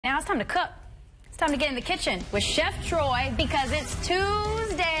Now it's time to cook. It's time to get in the kitchen with Chef Troy because it's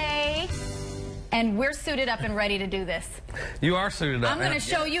Tuesday and we're suited up and ready to do this. You are suited up. I'm going to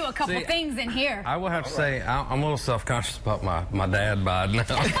show you a couple things in here. I will have to say, I'm a little self-conscious about my dad bod now.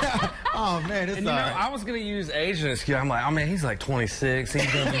 Oh, man, it's all right. I was going to use Asian excuse. I'm like, oh, man, he's like 26.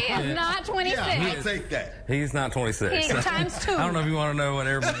 He's gonna be He is not 26. Yeah, I'll take that. He's not 26. He's times 2. I don't know if you want to know what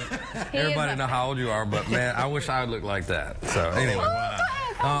everybody know how old you are, but, man, I wish I would look like that. So, anyway.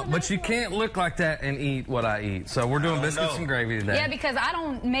 But you can't look like that and eat what I eat. So we're doing biscuits and gravy today. Yeah, because I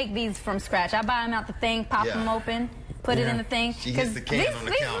don't make these from scratch. I buy them out the thing, pop them open, put it in the thing. She hits the can on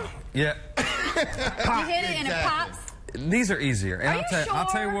the counter. Yeah. You hit it and it pops. These are easier. And I'll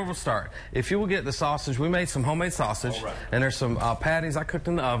tell you where we'll start. If you will get the sausage, we made some homemade sausage. Right. And there's some patties I cooked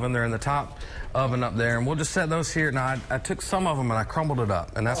in the oven. They're in the top oven up there. And we'll just set those here. Now, I took some of them and I crumbled it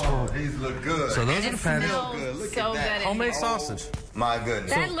up. And that's where these look good. So those are the patties. Look so at that. good. Homemade sausage. My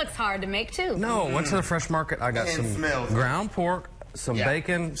goodness. That looks hard to make, too. No, went to the fresh market. I got And some smells ground pork, some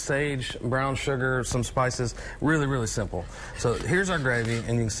bacon, sage, brown sugar, some spices. Really, really simple. So here's our gravy,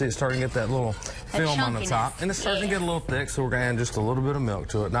 and you can see it's starting to get that little film on the top. And it's starting to get a little thick, so we're going to add just a little bit of milk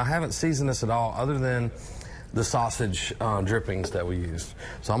to it. Now, I haven't seasoned this at all other than the sausage drippings that we used.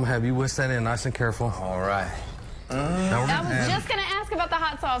 So I'm going to have you whisk that in nice and careful. All right. Now I was just going to ask about the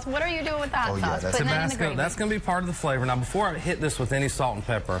hot sauce. What are you doing with the hot sauce? That's Putting that in the gravy. That's going to be part of the flavor. Now, before I hit this with any salt and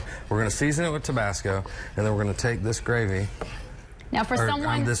pepper, we're going to season it with Tabasco, and then we're going to take this gravy. Now, for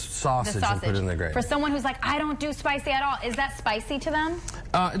someone, this sausage and put it in the gravy. For someone who's like, I don't do spicy at all, is that spicy to them?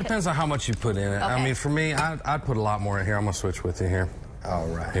 It depends on how much you put in it. Okay. I mean, for me, I'd put a lot more in here. I'm going to switch with you here. All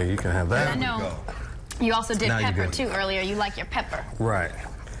right. Here, you can have that. I know you also did Now you're pepper, good. too, earlier. You like your pepper. Right.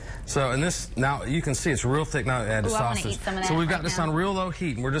 So, and this, now you can see it's real thick now. Add the Ooh, I wanna sausage. eat some of that So we've got right this now. on real low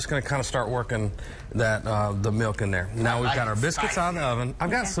heat, and we're just going to kind of start working that the milk in there. Now we've got our biscuits out of the oven.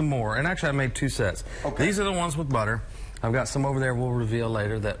 I've got some more, and actually I made 2 sets. Okay. These are the ones with butter. I've got some over there we'll reveal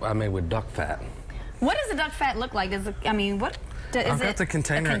later that I made with duck fat. What does the duck fat look like? Is it, I mean, what is I've got the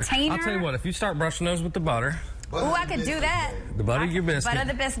container. A container? I'll tell you what, if you start brushing those with the butter. Ooh, I could do that. The butter your biscuit.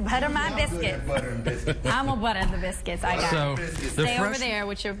 Butter my biscuits. I'm gonna butter the biscuits. I got it. Stay over there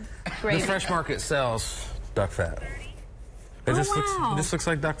with your gravy. The fresh market sells duck fat. It just looks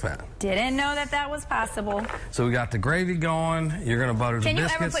like duck fat. Didn't know that that was possible. So we got the gravy going. You're going to butter the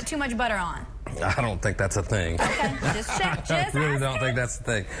biscuits. Can you ever put too much butter on? I don't think that's a thing. Okay, just check. I really don't think that's the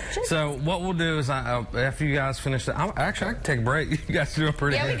thing. So what we'll do is, after you guys finish that, actually I can take a break. You guys do it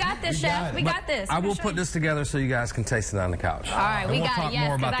pretty good. Yeah, we got this, Chef. We got this. I will put this together so you guys can taste it on the couch. All right, and we we'll got talk it. Yes,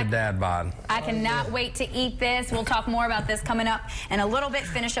 more about the dad bod. I cannot wait to eat this. We'll talk more about this coming up in a little bit.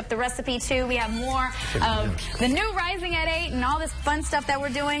 Finish up the recipe too. We have more of the new Rising at 8 and all this fun stuff that we're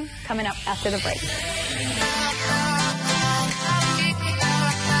doing coming up after the break.